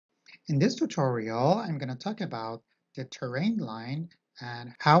In this tutorial, I'm going to talk about the terrain line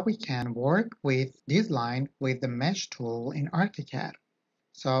and how we can work with this line with the mesh tool in Archicad.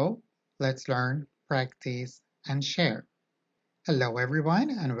 So let's learn, practice, and share. Hello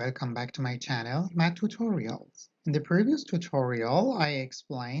everyone and welcome back to my channel, Math Tutorials. In the previous tutorial, I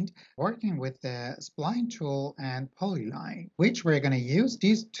explained working with the spline tool and polyline, which we're going to use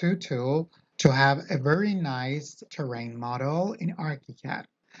these two tools to have a very nice terrain model in Archicad.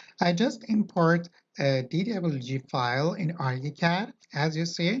 I just import a DWG file in Archicad. As you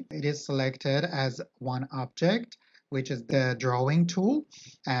see, it is selected as one object, which is the drawing tool.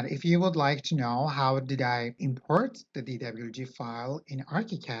 And if you would like to know how did I import the DWG file in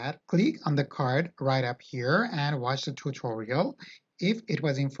Archicad, click on the card right up here and watch the tutorial. If it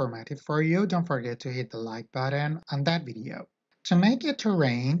was informative for you, don't forget to hit the like button on that video. To make a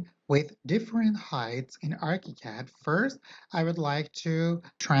terrain with different heights in Archicad, first I would like to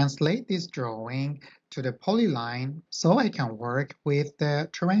translate this drawing to the polyline so I can work with the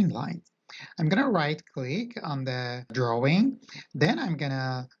terrain lines. I'm going to right click on the drawing, then I'm going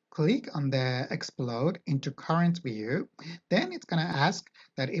to click on the explode into current view. Then it's going to ask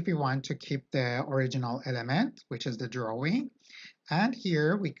that if you want to keep the original element, which is the drawing. And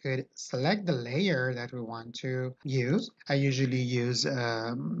here we could select the layer that we want to use. I usually use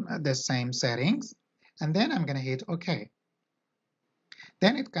the same settings. And then I'm going to hit OK.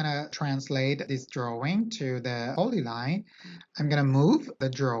 Then it's going to translate this drawing to the polyline. I'm going to move the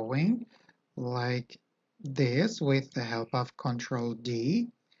drawing like this with the help of Control D.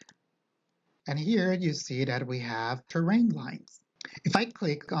 And here you see that we have terrain lines. If I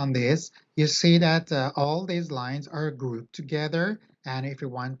click on this, you see that all these lines are grouped together. And if you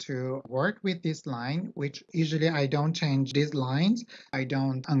want to work with this line, which usually I don't change these lines, I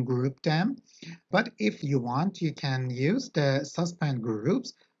don't ungroup them. But if you want, you can use the suspend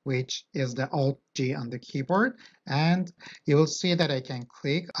groups, which is the Alt-G on the keyboard. And you will see that I can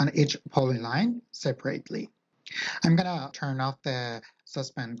click on each polyline separately. I'm going to turn off the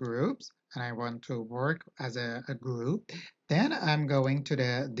suspend groups and I want to work as a group. Then I'm going to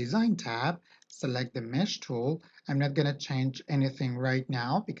the Design tab, select the Mesh tool. I'm not going to change anything right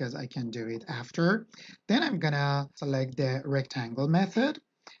now because I can do it after. Then I'm going to select the Rectangle method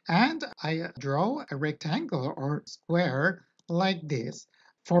and I draw a rectangle or square like this.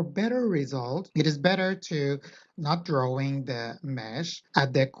 For better result, it is better to not drawing the mesh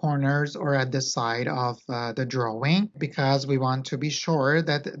at the corners or at the side of the drawing because we want to be sure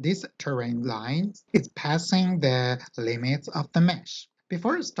that this terrain line is passing the limits of the mesh.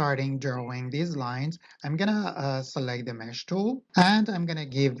 Before starting drawing these lines, I'm gonna select the mesh tool and I'm gonna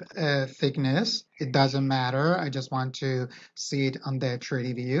give a thickness. It doesn't matter. I just want to see it on the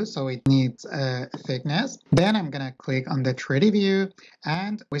 3D view, so it needs a thickness. Then I'm gonna click on the 3D view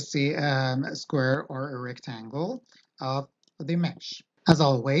and we see a square or a rectangle of the mesh. As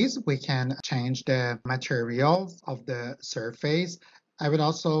always, we can change the materials of the surface. I would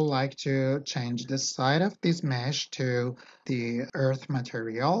also like to change the side of this mesh to the earth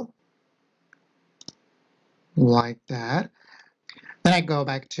material, like that. Then I go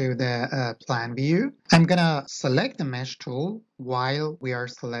back to the plan view. I'm gonna select the mesh tool while we are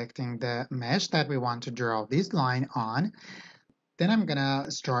selecting the mesh that we want to draw this line on. Then I'm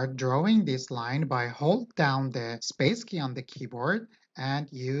gonna start drawing this line by hold down the space key on the keyboard and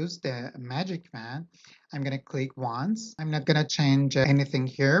use the magic wand. I'm gonna click once. I'm not gonna change anything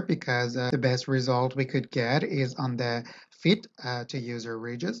here because the best result we could get is on the fit to user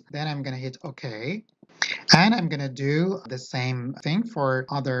ridges. Then I'm gonna hit OK. And I'm gonna do the same thing for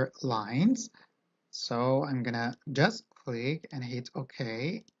other lines. So I'm gonna just click and hit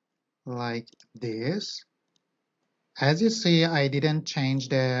OK like this. As you see, I didn't change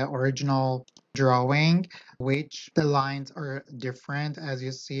the original drawing, which the lines are different. As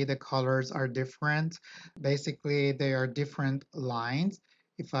you see, the colors are different. Basically, they are different lines.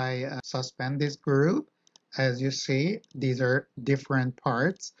 If I suspend this group, as you see, these are different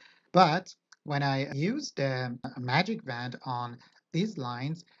parts. But when I use the magic wand on these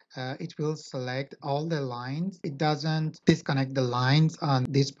lines, it will select all the lines. It doesn't disconnect the lines on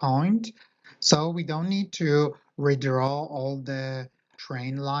this point. So we don't need to redraw all the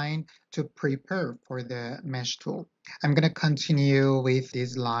train line to prepare for the mesh tool. I'm going to continue with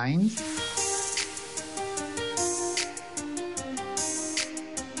these lines.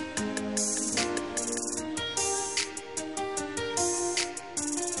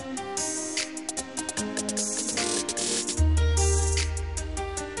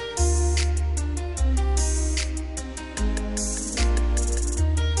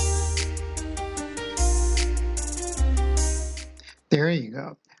 There you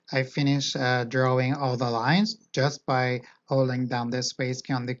go. I finished drawing all the lines just by holding down the space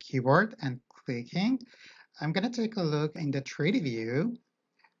key on the keyboard and clicking. I'm going to take a look in the 3D view.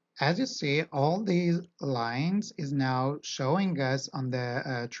 As you see, all these lines is now showing us on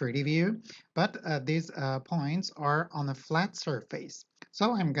the 3D view, but these points are on a flat surface.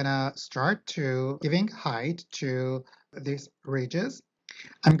 So I'm gonna start to giving height to these ridges.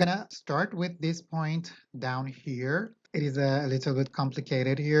 I'm gonna start with this point down here. It is a little bit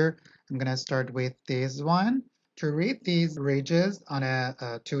complicated here. I'm gonna start with this one. To read these ridges on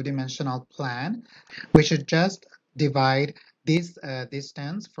a two-dimensional plan, we should just divide this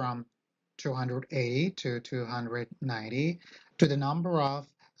distance from 280 to 290 to the number of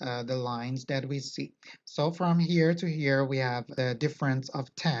the lines that we see. So from here to here, we have a difference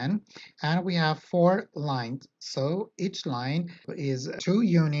of 10, and we have 4 lines. So each line is 2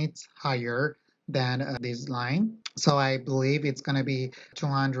 units higher than this line. So I believe it's going to be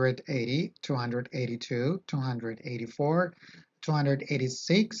 280, 282, 284,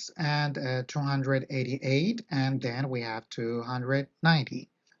 286, and 288, and then we have 290.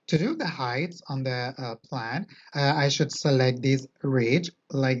 To do the heights on the plan, I should select this ridge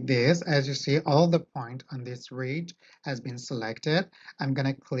like this. As you see, all the point on this ridge has been selected. I'm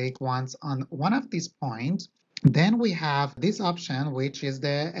going to click once on one of these points. Then we have this option, which is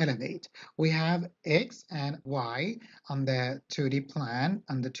the elevate. We have X and Y on the 2D plan,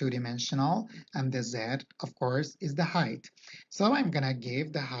 on the two-dimensional, and the Z, of course, is the height. So I'm going to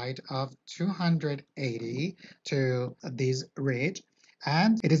give the height of 280 to this ridge.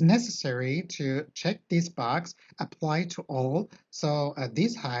 And it is necessary to check this box, apply to all. So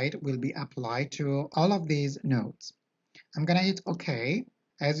this height will be applied to all of these nodes. I'm going to hit OK.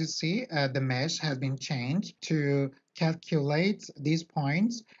 As you see, the mesh has been changed to calculate these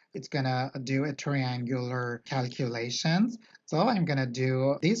points. It's going to do a triangular calculations. So I'm going to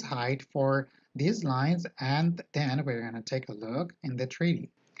do this height for these lines, and then we're going to take a look in the 3D.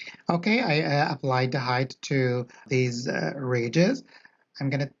 Okay, I applied the height to these ridges.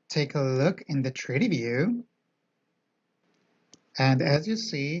 I'm going to take a look in the 3D view. And as you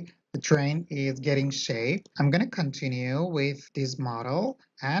see, the train is getting shape. I'm going to continue with this model,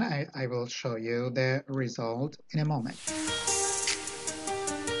 and I will show you the result in a moment.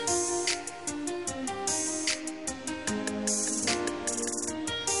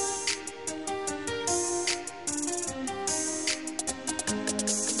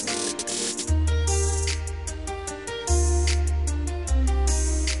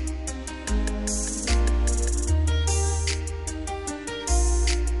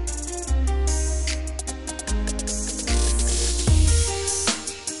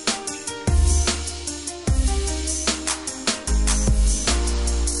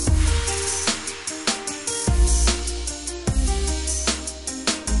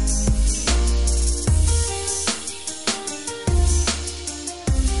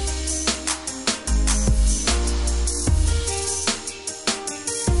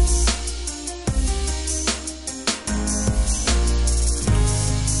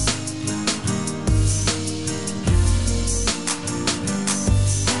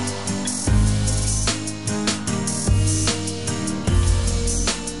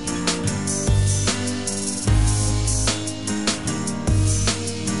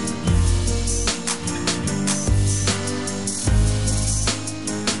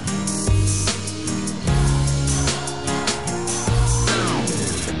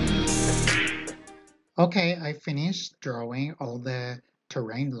 Okay, I finished drawing all the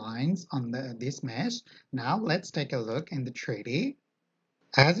terrain lines on this mesh. Now let's take a look in the 3D.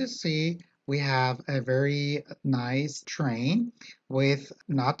 As you see, we have a very nice terrain with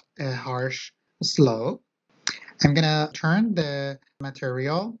not a harsh slope. I'm gonna turn the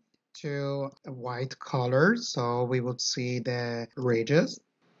material to a white color so we would see the ridges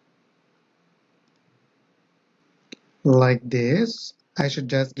like this. I should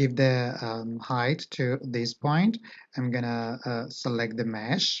just give the height to this point. I'm gonna select the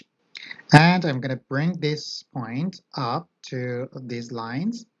mesh, and I'm gonna bring this point up to these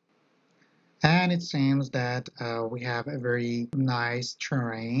lines. And it seems that we have a very nice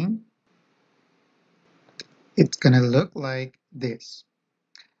terrain. It's gonna look like this.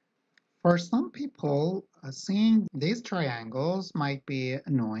 For some people, seeing these triangles might be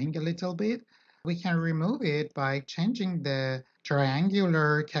annoying a little bit. We can remove it by changing the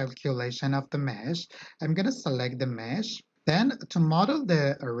triangular calculation of the mesh. I'm going to select the mesh. Then to model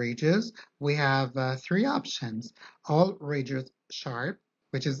the ridges, we have 3 options. All ridges sharp,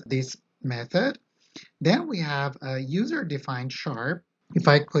 which is this method. Then we have a user-defined sharp. If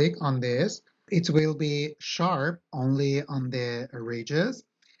I click on this, it will be sharp only on the ridges.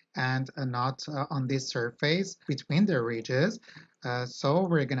 and not on this surface between the ridges. So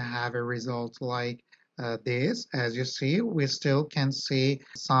we're going to have a result like this. As you see, we still can see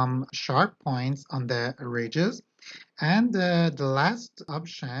some sharp points on the ridges. And the last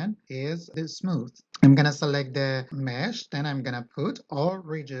option is the smooth. I'm gonna select the mesh, then I'm gonna put all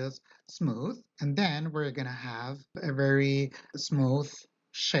ridges smooth, and then we're gonna have a very smooth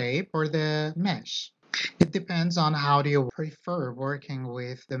shape for the mesh. It depends on how do you prefer working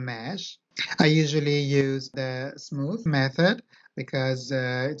with the mesh. I usually use the smooth method because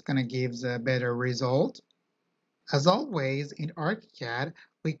it's gonna give a better result. As always, in Archicad,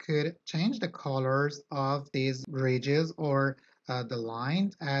 we could change the colors of these ridges or the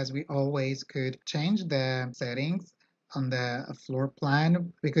lines, as we always could change the settings on the floor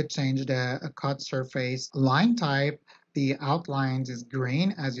plan. We could change the cut surface line type. The outlines is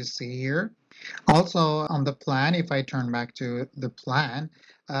green, as you see here. Also on the plan, if I turn back to the plan,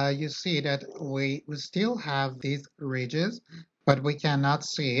 you see that we still have these ridges, but we cannot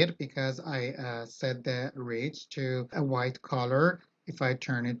see it because I set the ridge to a white color. If I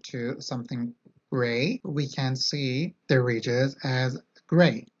turn it to something gray, we can see the ridges as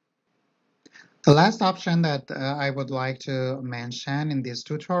gray. The last option that I would like to mention in this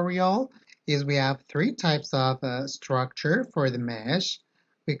tutorial is we have three types of structure for the mesh.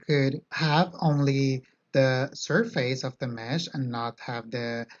 We could have only the surface of the mesh and not have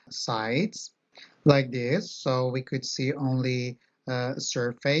the sides like this. So we could see only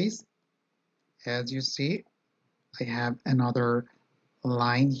surface. As you see, I have another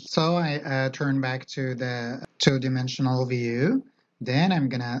line. So I turn back to the two-dimensional view. Then I'm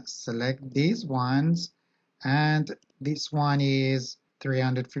gonna select these ones, and this one is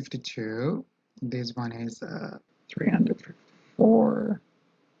 352. This one is 354.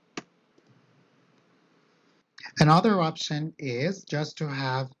 Another option is just to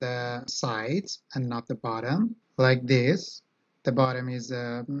have the sides and not the bottom, like this. The bottom is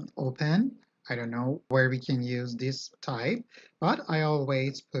open. I don't know where we can use this type, but I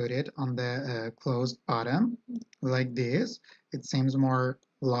always put it on the closed bottom, like this. It seems more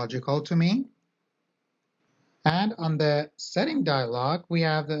logical to me. And on the setting dialog, we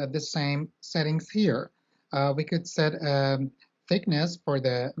have the same settings here. We could set thickness for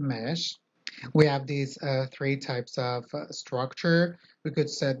the mesh. We have these three types of structure. We could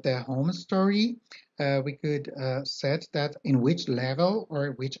set the home story. We could set that in which level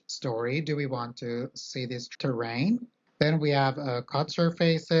or which story do we want to see this terrain. Then we have cut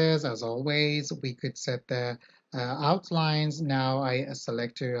surfaces. As always, we could set the outlines. Now I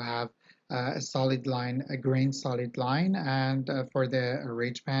select to have a solid line, a green solid line, and for the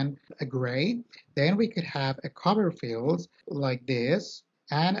ridge pen, a gray. Then we could have a cover field like this.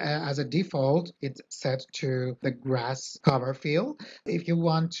 And as a default, it's set to the grass cover field. If you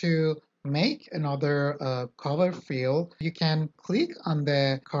want to make another cover field, you can click on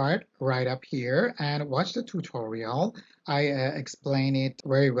the card right up here and watch the tutorial. I explain it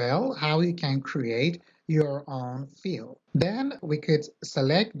very well how you can create your own field. Then we could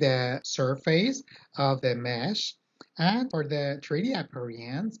select the surface of the mesh, and for the 3D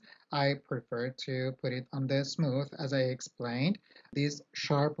appearance, I prefer to put it on the smooth as I explained. This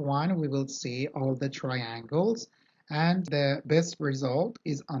sharp one, we will see all the triangles, and the best result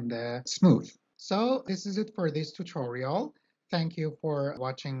is on the smooth. So this is it for this tutorial. Thank you for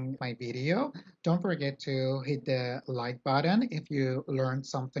watching my video. Don't forget to hit the like button if you learned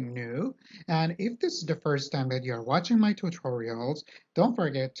something new. And if this is the first time that you're watching my tutorials, don't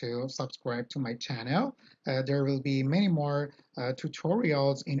forget to subscribe to my channel. There will be many more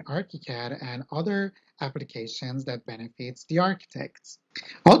tutorials in Archicad and other applications that benefits the architects.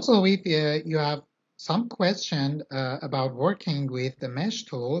 Also, if you have some question about working with the mesh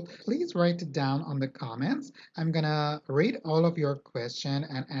tool, please write it down on the comments. I'm gonna read all of your question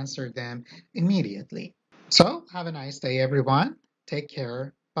and answer them immediately. So have a nice day, everyone. Take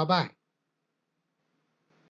care. Bye-bye.